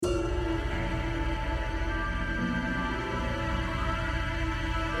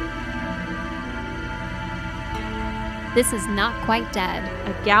This is Not Quite Dead.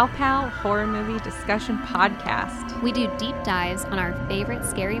 A Gal Pal horror movie discussion podcast. We do deep dives on our favorite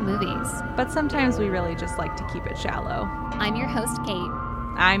scary movies. But sometimes we really just like to keep it shallow. I'm your host, Kate.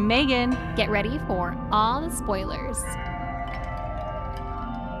 I'm Megan. Get ready for all the spoilers.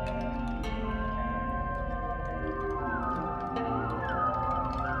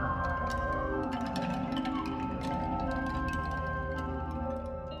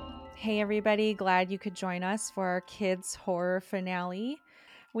 Hey everybody, glad you could join us for our kids' horror finale.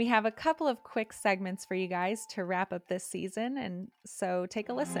 We have a couple of quick segments for you guys to wrap up this season, and so take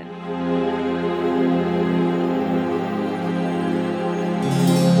a listen.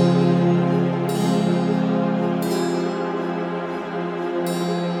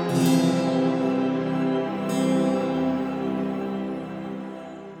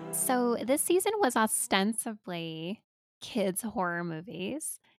 So this season was ostensibly kids' horror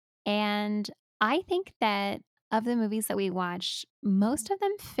movies, and I think that of the movies that we watched, most of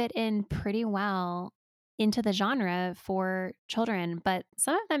them fit in pretty well into the genre for children, but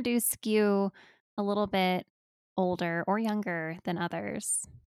some of them do skew a little bit older or younger than others.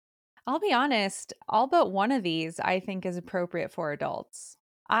 I'll be honest, all but one of these I think is appropriate for adults.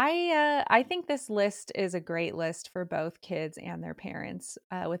 I think this list is a great list for both kids and their parents,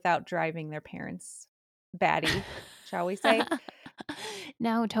 without driving their parents batty, shall we say?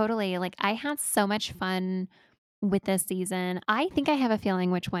 No, totally. Like, I had so much fun with this season. I think I have a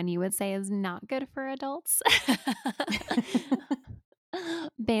feeling which one you would say is not good for adults.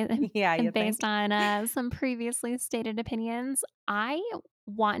 Yeah, you And based think? on some previously stated opinions, I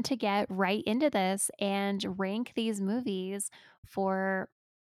want to get right into this and rank these movies for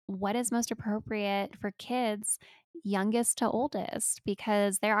what is most appropriate for kids, youngest to oldest,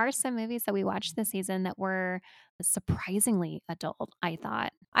 because there are some movies that we watched this season that were surprisingly adult, I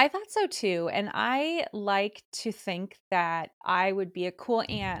thought. I thought so too. And I like to think that I would be a cool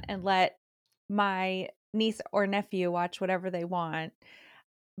aunt and let my niece or nephew watch whatever they want.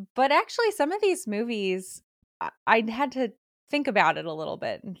 But actually, some of these movies, I had to think about it a little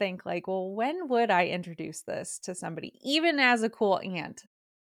bit and think, like, well, when would I introduce this to somebody, even as a cool aunt?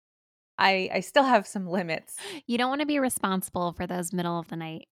 I still have some limits. You don't want to be responsible for those middle of the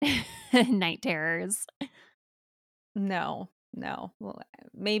night night terrors. No, no. Well,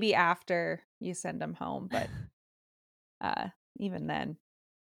 maybe after you send them home, but uh, even then,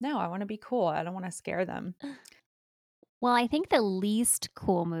 no, I want to be cool. I don't want to scare them. Well, I think the least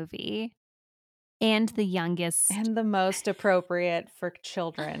cool movie and the youngest And the most appropriate for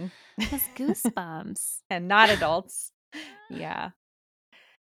children was Goosebumps. and not adults. Yeah.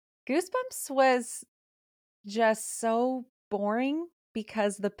 Goosebumps was just so boring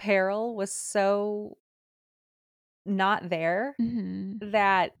because the peril was so not there Mhm.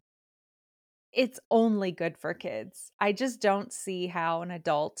 that it's only good for kids. I just don't see how an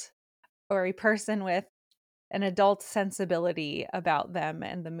adult or a person with an adult sensibility about them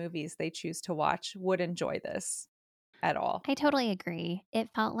and the movies they choose to watch would enjoy this at all. I totally agree. It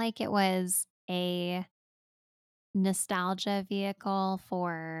felt like it was a nostalgia vehicle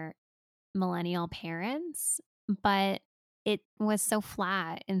for millennial parents, but it was so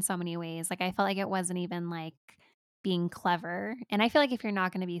flat in so many ways. Like, I felt like it wasn't even like being clever. And I feel like if you're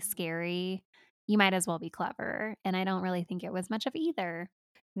not going to be scary, you might as well be clever. And I don't really think it was much of either.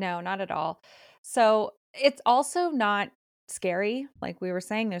 No, not at all. So it's also not scary. Like we were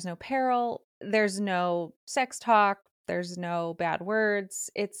saying, there's no peril, there's no sex talk, there's no bad words.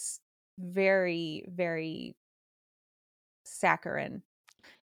 It's very, very saccharine.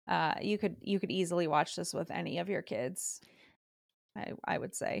 You could easily watch this with any of your kids. I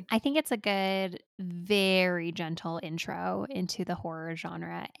would say. I think it's a good, very gentle intro into the horror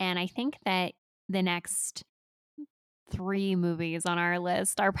genre. And I think that the next three movies on our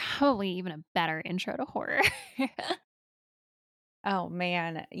list are probably even a better intro to horror. Oh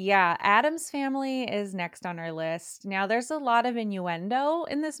man, yeah. Adam's Family is next on our list. Now, there's a lot of innuendo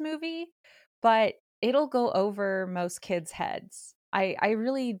in this movie, but it'll go over most kids' heads. I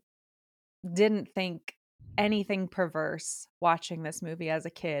really didn't think anything perverse watching this movie as a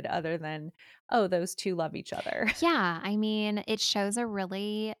kid other than, oh, those two love each other. Yeah, I mean, it shows a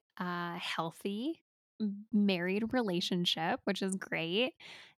really healthy married relationship, which is great.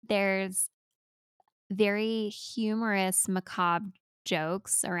 There's very humorous, macabre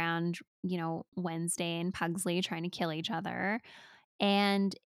jokes around, Wednesday and Pugsley trying to kill each other.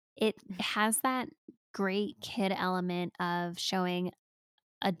 And it has that great kid element of showing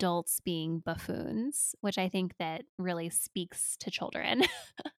adults being buffoons, which I think that really speaks to children.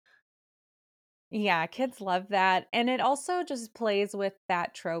 Yeah, kids love that. And it also just plays with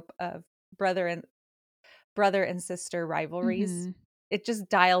that trope of brother and brother and sister rivalries. Mhm. It just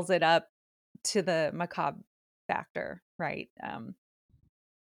dials it up to the macabre factor, right?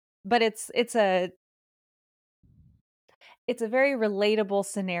 But it's a very relatable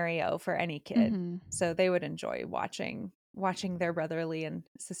scenario for any kid, Mhm. so they would enjoy watching their brotherly and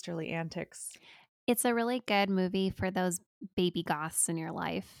sisterly antics. It's a really good movie for those baby goths in your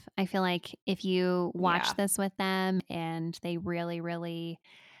life. I feel like if you watch Yeah. this with them and they really, really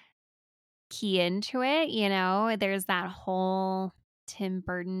key into it, you know, there's that whole Tim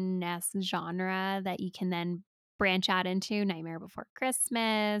Burton-esque genre that you can then branch out into, Nightmare Before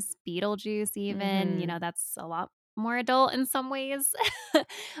Christmas, Beetlejuice even, you know, Mhm. that's a lot more adult in some ways. But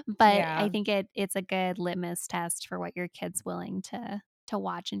I Yeah. think it's a good litmus test for what your kid's willing to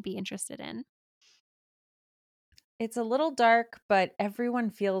watch and be interested in. It's a little dark, but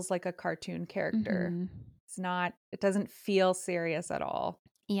everyone feels like a cartoon character. Mhm. It doesn't feel serious at all.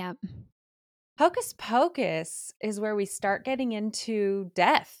 Yep. Hocus Pocus is where we start getting into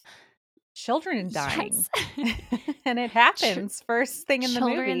death, children dying. Yes. And it Ch happens first thing in the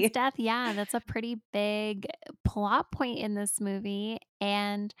children's movie. death, yeah, that's a pretty big plot point in this movie,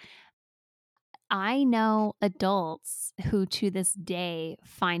 and I know adults who to this day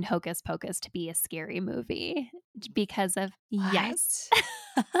find Hocus Pocus to be a scary movie because of yes.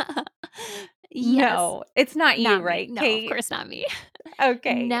 What? Yes. No, it's not you, Not me. right, No, of Kate? course not me.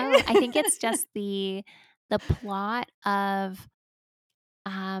 Okay. No, I think it's just the plot of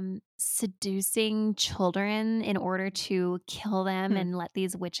seducing children in order to kill them Hmm. and let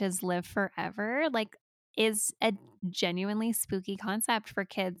these witches live forever, like, is a genuinely spooky concept for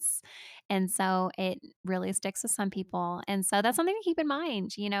kids, and so it really sticks with some people, and so that's something to keep in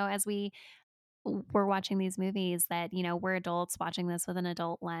mind, you know, as we're watching these movies that, you know, we're adults watching this with an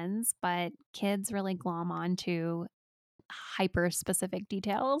adult lens, but kids really glom onto hyper specific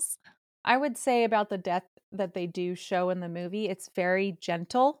details. I would say about the death that they do show in the movie, it's very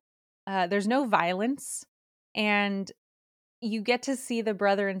gentle. There's no violence, and you get to see the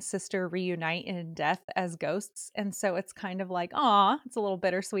brother and sister reunite in death as ghosts, and so it's kind of like, "Aw," it's a little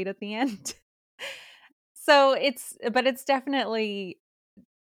bittersweet at the end. It's definitely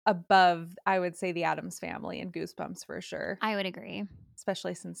above, I would say, The Addams Family and Goosebumps for sure, I would agree.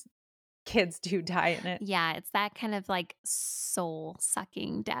 especially since kids do die in it. Yeah, it's that kind of like soul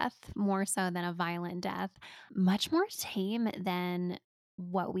sucking death more so than a violent death. Much more tame than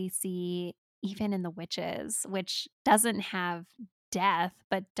what we see even in The Witches, which doesn't have death,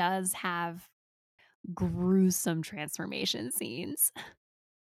 but does have gruesome transformation scenes.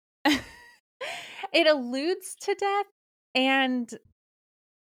 It alludes to death, and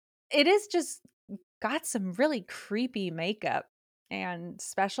it is just got some really creepy makeup and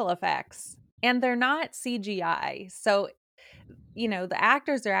special effects, and they're not CGI, so, the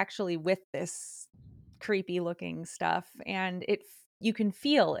actors are actually with this creepy looking stuff, and you can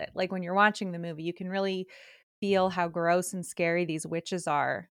feel it, like, when you're watching the movie, you can really feel how gross and scary these witches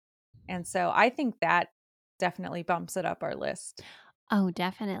are, and so I think that definitely bumps it up our list. Oh,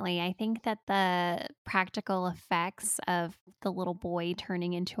 definitely. I think that the practical effects of the little boy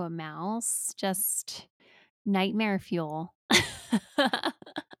turning into a mouse just nightmare fuel.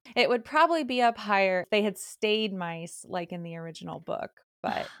 It would probably be up higher if they had stayed mice like in the original book,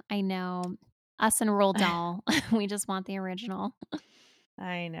 but I know. Us and Roald Dahl, we just want the original.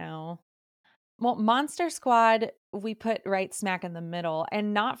 I know. Well, Monster Squad, we put right smack in the middle,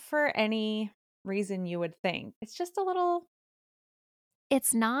 and not for any reason you would think. It's just a little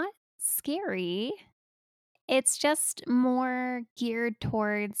It's not scary, it's just more geared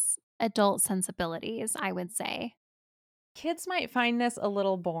towards adult sensibilities, I would say. kids might find this a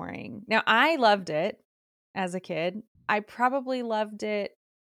little boring. Now, I loved it as a kid. I probably loved it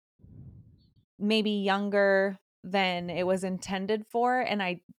maybe younger than it was intended for, and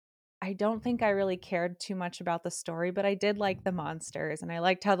I don't think I really cared too much about the story, but I did like the monsters, and I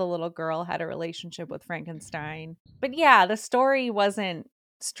liked how the little girl had a relationship with Frankenstein. But yeah, the story wasn't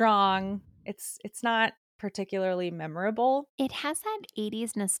strong. It's not particularly memorable. It has that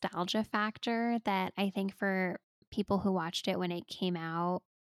 80s nostalgia factor that I think for people who watched it when it came out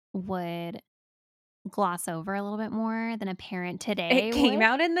would gloss over a little bit more than a parent It today came would.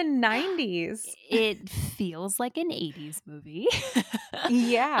 out in the 90s. It feels like an 80s movie.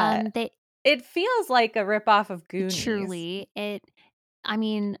 Yeah. They It feels like a ripoff of Goonies. truly it I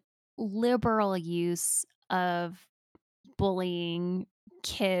mean, liberal use of bullying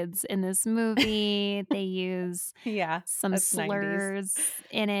kids in this movie. They use Yeah, some that's 90s. slurs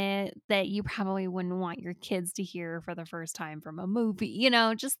in it that you probably wouldn't want your kids to hear for the first time from a movie, you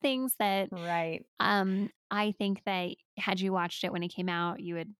know, just things that Right. I think that had you watched it when it came out,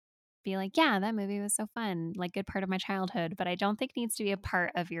 you would be like, "Yeah, that movie was so fun, like, good part of my childhood," but I don't think it needs to be a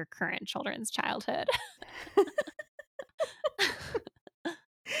part of your current children's childhood.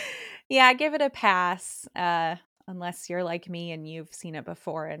 Yeah, give it a pass, unless you're like me and you've seen it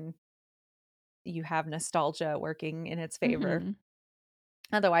before and you have nostalgia working in its favor. Mhm.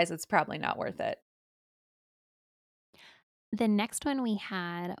 Otherwise, it's probably not worth it. The next one we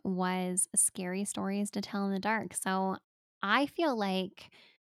had was Scary Stories to Tell in the Dark. So, I feel like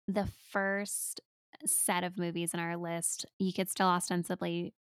the first set of movies in our list, you could still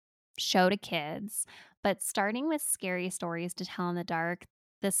ostensibly show to kids, but starting with Scary Stories to Tell in the Dark,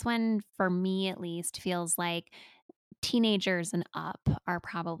 this one, for me at least, feels like teenagers and up are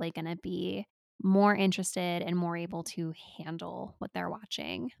probably gonna be more interested and more able to handle what they're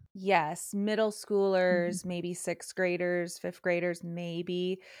watching. Yes, middle Mhm. schoolers, maybe 6th graders, 5th graders,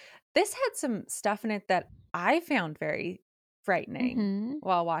 maybe. This had some stuff in it that I found very frightening Mhm.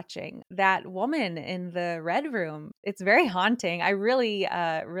 while watching. That woman in the red room, it's very haunting. I really,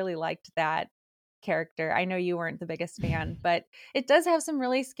 really liked that character. I know you weren't the biggest fan, but it does have some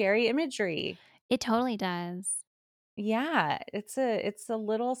really scary imagery. It totally does. Yeah, it's a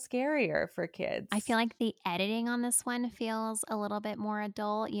little scarier for I feel kids. like the editing on this one feels a little bit more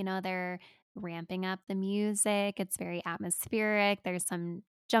adult. They're ramping up the music. It's very atmospheric. There's some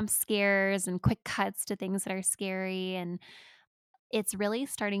jump scares and quick cuts to things that are scary. And it's really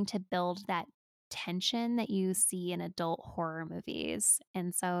starting to build that tension that you see in adult horror movies.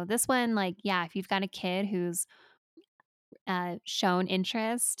 And so this one, like, yeah, if you've got a kid who's shown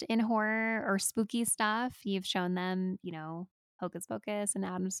interest in horror or spooky stuff, you've shown them, Hocus Pocus and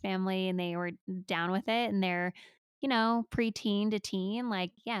Adam's Family, and they were down with it, and they're, preteen to teen,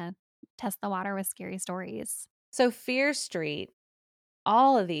 like, yeah, test the water with Scary Stories. So Fear Street,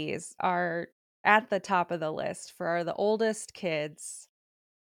 all of these are at the top of the list for the oldest kids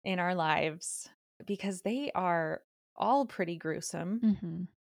in our lives because they are all pretty gruesome, Mhm.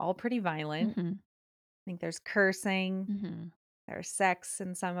 all pretty violent. Mhm. I think there's cursing, Mhm. there's sex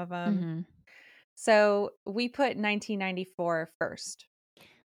in some of them. Mhm. So we put 1994 first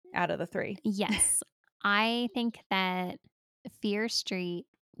out of the 3. Yes. I think that Fear Street,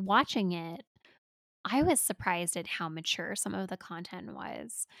 watching it, I was surprised at how mature some of the content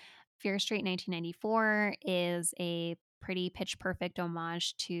was. Fear Street 1994 is a pretty pitch perfect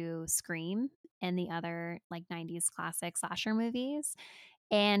homage to Scream and the other like 90s classic slasher movies.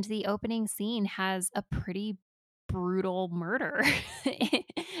 And the opening scene has a pretty brutal murder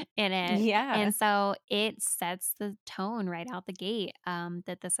in it. Yeah. And so it sets the tone right out the gate,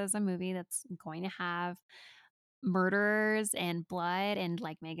 that this is a movie that's going to have murderers and blood, and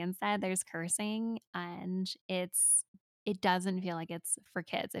like Megan said, there's cursing, and it doesn't feel like it's for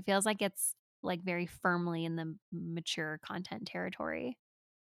kids. It feels like it's, like, very firmly in the mature content territory.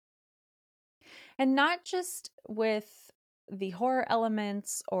 And not just with the horror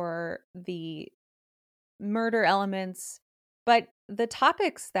elements or the murder elements, but the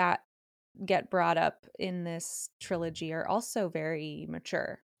topics that get brought up in this trilogy are also very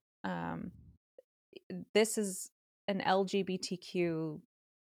mature. Um, this is an LGBTQ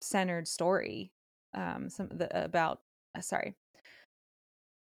centered story. Some of the about sorry,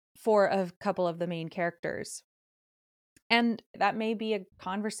 for a couple of the main characters. And that may be a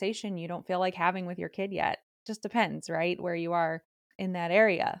conversation you don't feel like having with your kid yet. Just depends, right? Where you are in that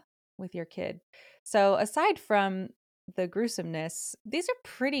area with your kid. So aside from the gruesomeness, these are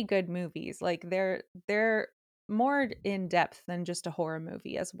pretty good movies. Like they're more in depth than just a horror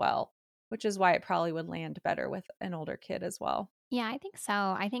movie as well, which is why it probably would land better with an older kid as well. Yeah, I think so.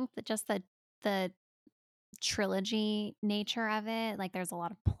 I think that just the trilogy nature of it, like, there's a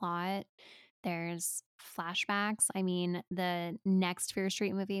lot of plot, there's flashbacks. I mean, the next Fear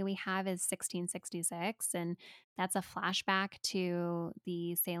Street movie we have is 1666, and that's a flashback to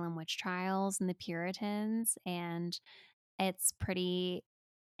the Salem witch trials and the Puritans, and it's pretty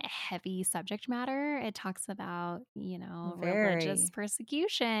heavy subject matter. It talks about, religious Very.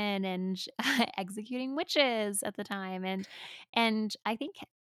 persecution and executing witches at the time, and I think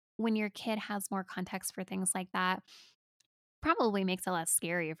when your kid has more context for things like that, probably makes it less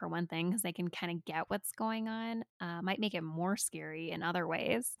scary for one thing because they can kind of get what's going on. Might make it more scary in other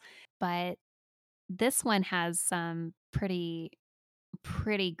ways, but this one has some pretty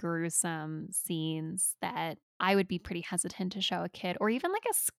gruesome scenes that I would be pretty hesitant to show a kid or even like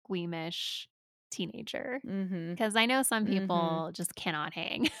a squeamish teenager, Mhm. because I know some Mhm. people just cannot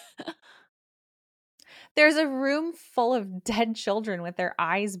hang. There's a room full of dead children with their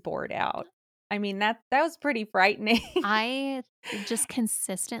eyes bored out. I mean, that was pretty frightening. I just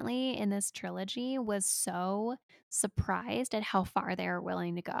consistently in this trilogy was so surprised at how far they were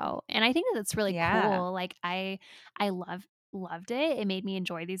willing to go, and I think that that's really Yeah, cool, like, I loved it, it made me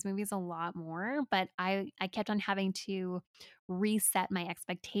enjoy these movies a lot more, but I kept on having to reset my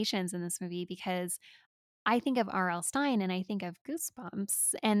expectations in this movie because I think of R.L. Stine and I think of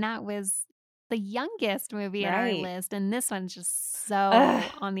Goosebumps, and that was the youngest movie in our right. list, and this one's just Ugh,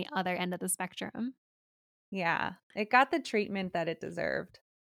 so on the other end of the spectrum. yeah, it got the treatment that it deserved.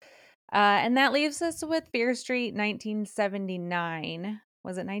 And that leaves us with Fear Street 1979.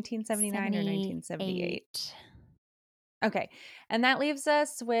 Was it 1979 or 1978? 78. Okay. And that leaves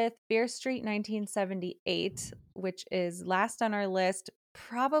us with Fear Street 1978, which is last on our list,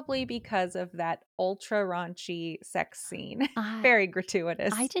 probably because of that ultra raunchy sex scene. I Very I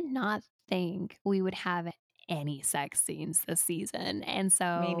gratuitous. did not think we would have any sex scenes this season, and Me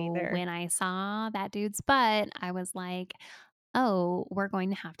so neither. when I saw that dude's butt, I was like, "Oh, we're going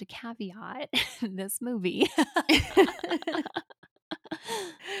to have to caveat this movie."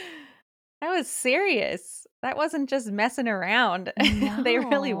 That was serious. That wasn't just messing around. They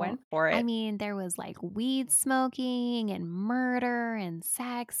really No. went for I it. mean, there was, like, weed smoking and murder and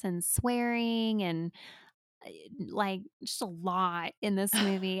sex and swearing and, like, just a lot in this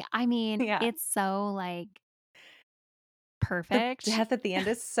movie. I mean, Yeah. it's so, like, The perfect. death at the end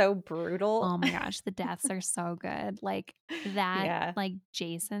is so brutal. Oh my gosh, the deaths are so good. Like, that, Yeah. like,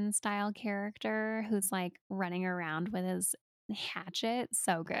 Jason style character who's, like, running around with his hatchet,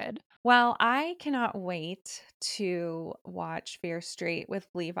 so good. Well, I cannot wait to watch Fear Street with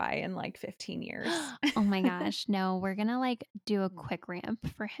Levi in like 15 years. Oh my gosh, no, we're gonna, like, do a quick ramp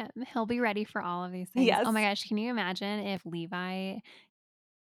for him. He'll be ready for all of these things. Oh my Yes. gosh, can you imagine if Levi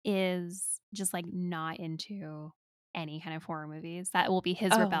is just, like, not into any kind of horror movies? That will be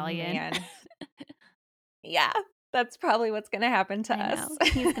his Oh, rebellion. man. Yeah, that's probably what's gonna happen to I us. know.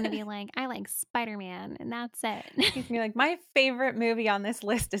 He's gonna be like, "I like Spider-Man, and that's it." He's gonna be like, "My favorite movie on this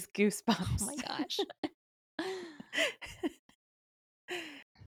list is Oh my Goosebumps." gosh.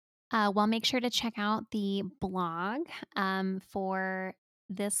 Well, make sure to check out the blog for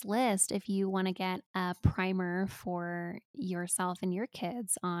this list if you want to get a primer for yourself and your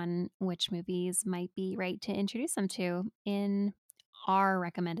kids on which movies might be right to introduce them to in our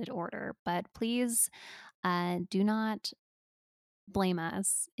recommended order. But please do not blame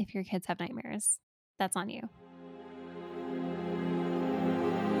us if your kids have nightmares. That's on you.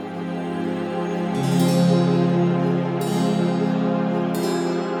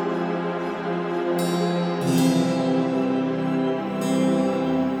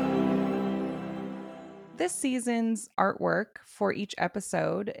 This season's artwork for each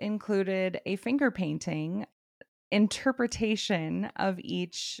episode included a finger painting interpretation of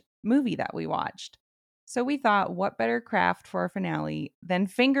each movie that we watched. So we thought, what better craft for a finale than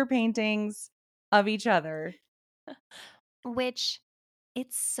finger paintings of each other? Which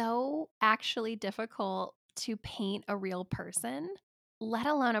it's so actually difficult to paint a real person, let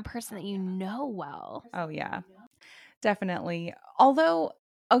alone a person that you know well. Oh, yeah, definitely. Although,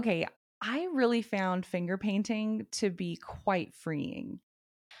 okay, I really found finger painting to be quite freeing.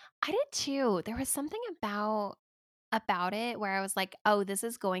 I did too. There was something about it where I was like, "Oh, this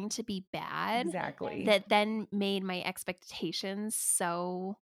is going to be bad," Exactly. that then made my expectations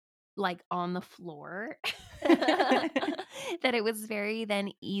so, like, on the floor that it was very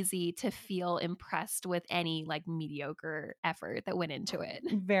then easy to feel impressed with any, like, mediocre effort that went into it.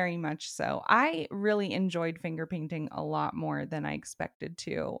 Very much so. I really enjoyed finger painting a lot more than I expected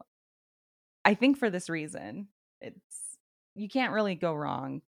to. I think for this reason, it's you can't really go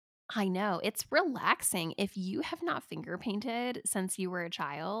wrong. I know, it's relaxing. If you have not finger painted since you were a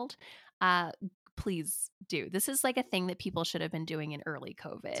child, uh, please do. This is like a thing that people should have been doing in early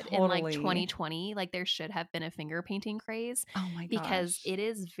COVID. In like Totally. 2020, like there should have been a finger painting craze Oh my because gosh. it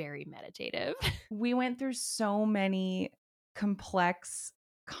is very meditative. We went through so many complex,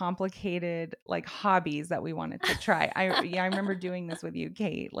 complicated, like, hobbies that we wanted to try. I remember doing this with you,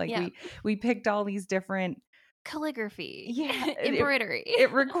 Kate. Like, Yeah. we picked all these different. Calligraphy, Yeah, embroidery.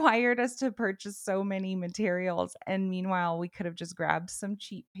 it required us to purchase so many materials, and meanwhile, we could have just grabbed some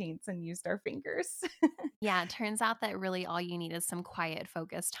cheap paints and used our fingers. Yeah, it turns out that really all you need is some quiet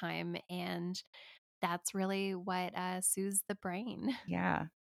focus time, and that's really what, soothes the brain. Yeah.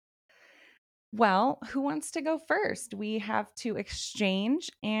 Well, who wants to go first? We have to exchange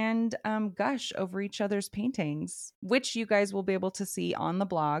and gush over each other's paintings, which you guys will be able to see on the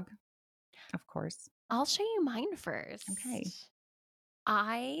blog, of course. I'll show you mine Okay. first.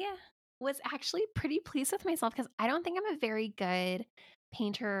 I was actually pretty pleased with myself because I don't think I'm a very good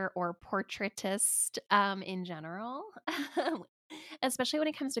painter or portraitist in general, especially when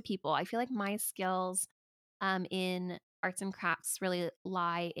it comes to people. I feel like my skills in arts and crafts really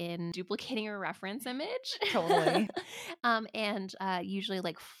lie in duplicating a reference image, Totally. and usually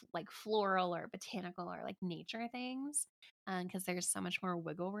like like floral or botanical or like nature things, because there's so much more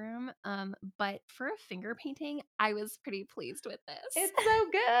wiggle room. But for a finger painting, I was pretty pleased with this. It's so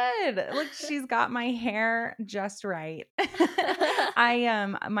good. Look, she's got my hair just right.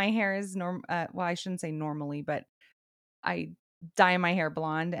 My hair is well, I shouldn't say normally, but I dye my hair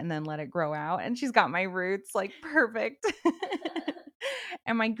blonde and then let it grow out, and she's got my roots, like, perfect.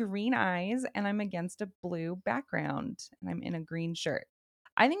 And my green eyes, and I'm against a blue background, and I'm in a green shirt.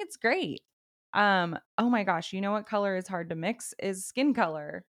 I think it's great. Oh my gosh, you know what color is hard to mix? Is skin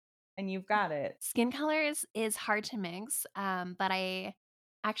color, and you've got it. Skin color is hard to mix, but I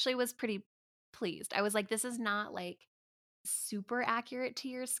actually was pretty pleased. I was like, this is not like super accurate to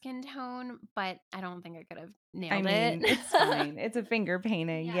your skin tone, but I don't think I could have I nailed it. mean, it's fine. It's a finger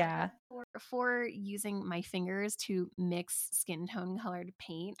painting, Yeah, yeah. but for using my fingers to mix skin tone colored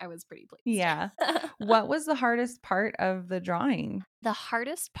paint, I was pretty pleased. Yeah. What was the hardest part of the drawing? The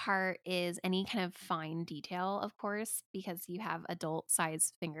hardest part is any kind of fine detail, of course, because you have adult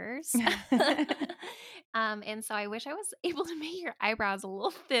sized fingers. And so I wish I was able to make your eyebrows a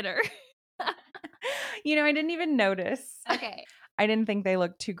little thinner. You know, I didn't even notice. Okay. I didn't think they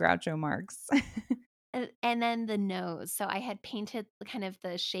looked too Groucho Marx. And then the nose. So I had painted kind of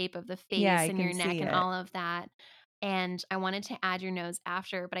the shape of the Yeah, face I and can your neck see and it. all of that. And I wanted to add your nose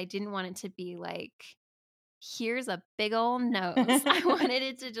after, but I didn't want it to be like, here's a big old nose. I wanted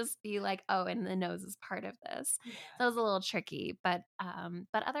it to just be like, oh, and the nose is part of this. Yeah. So it was a little tricky, but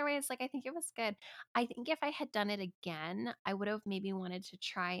otherwise, like I think it was good. I think if I had done it again, I would have maybe wanted to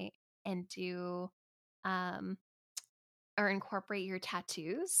try and do um or incorporate your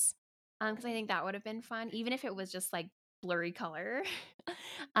tattoos. Because I think that would have been fun, even if it was just like blurry color.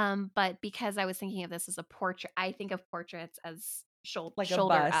 But because I was thinking of this as a portrait, I think of portraits as Like a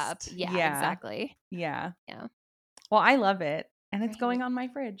shoulder up. bust. Yeah, Yeah. exactly. Yeah. Yeah. Well, I love it, and it's Great. going on my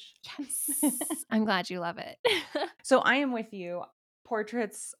fridge. Yes. I'm glad you love it. So I am with you.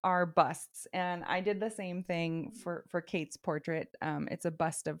 Portraits are busts, and I did the same thing for Kate's portrait. It's a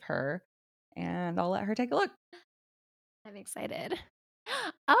bust of her, and I'll let her take a look. I'm excited.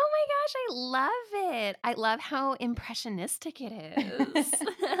 Oh my gosh, I love it. I love how impressionistic it is.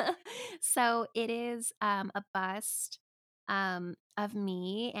 So it is a bust of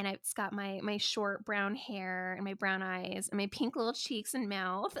me, and it's got my short brown hair and my brown eyes and my pink little cheeks and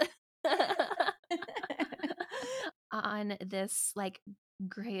mouth on this like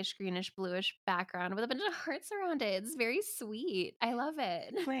grayish, greenish, bluish background with a bunch of hearts around it. It's very sweet. I love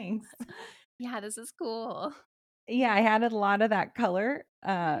it. Thanks. Yeah, this is cool. Yeah, I had a lot of that color,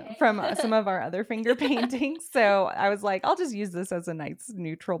 from, some Okay. of our other finger paintings, so I was like, "I'll just use this as a nice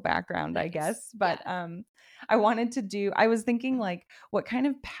neutral background, I Nice. guess," but, Yeah. I was thinking, like, what kind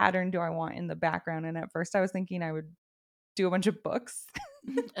of pattern do I want in the background, and at first I was thinking I would do a bunch of books,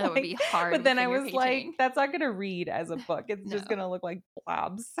 That would be hard but with then I finger was like, painting. "That's not gonna read as a book, it's just No. gonna look like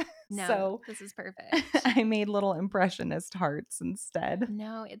blobs." No, So, this is perfect. I made little impressionist hearts instead.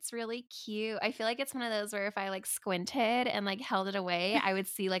 No, it's really cute. I feel like it's one of those where if I, like, squinted and, like, held it away, I would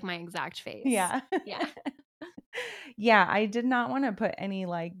see, like, my exact face. Yeah. Yeah. Yeah, I did not wanna put any,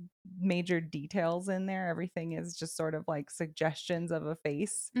 like, major details in there. Everything is just sort of like suggestions of a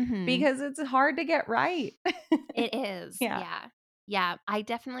face Mhm. because it's hard to get right. It is, Yeah, yeah. Yeah, I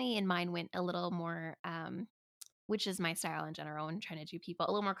definitely in mine went a little more, which is my style in general when trying to do people,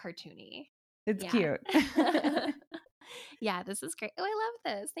 a little more cartoony. it's Yeah. cute. Yeah, this is great. Oh, I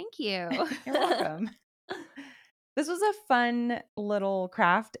love this. Thank you. You're welcome. This was a fun little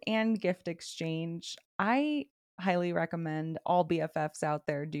craft and gift exchange. I highly recommend all BFFs out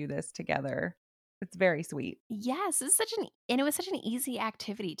there do this together. It's very sweet. Yes, it's such an and it was such an easy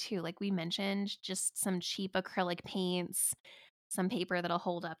activity too. Like we mentioned, just some cheap acrylic paints, some paper that'll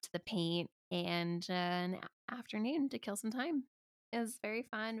hold up to the paint, and an afternoon to kill some time. It was very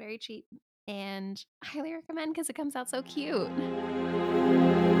fun, very cheap, and highly recommend because it comes out so cute.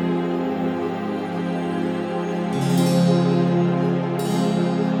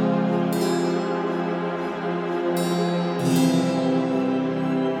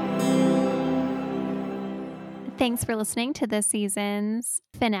 Thanks for listening to this season's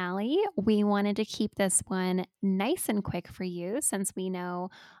finale. We wanted to keep this one nice and quick for you since we know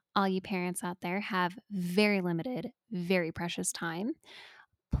all you parents out there have very limited, very precious time.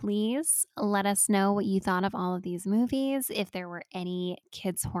 Please let us know what you thought of all of these movies. If there were any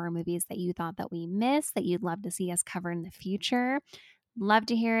kids' horror movies that you thought that we missed that you'd love to see us cover in the future, Love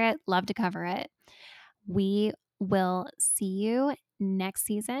to hear it. Love to cover it. We will see you next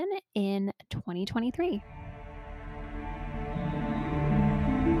season in 2023.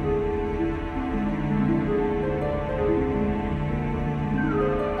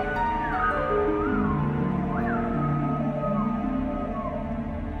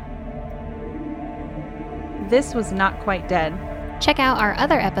 This was Not Quite Dead. Check out our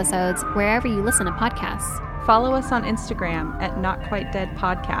other episodes wherever you listen to podcasts. Follow us on Instagram at Not Quite Dead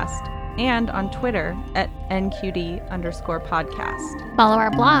Podcast and on Twitter at NQD_podcast. Follow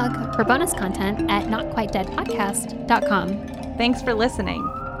our blog for bonus content at notquitedeadpodcast.com. Thanks for listening.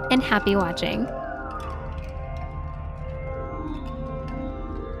 And happy watching.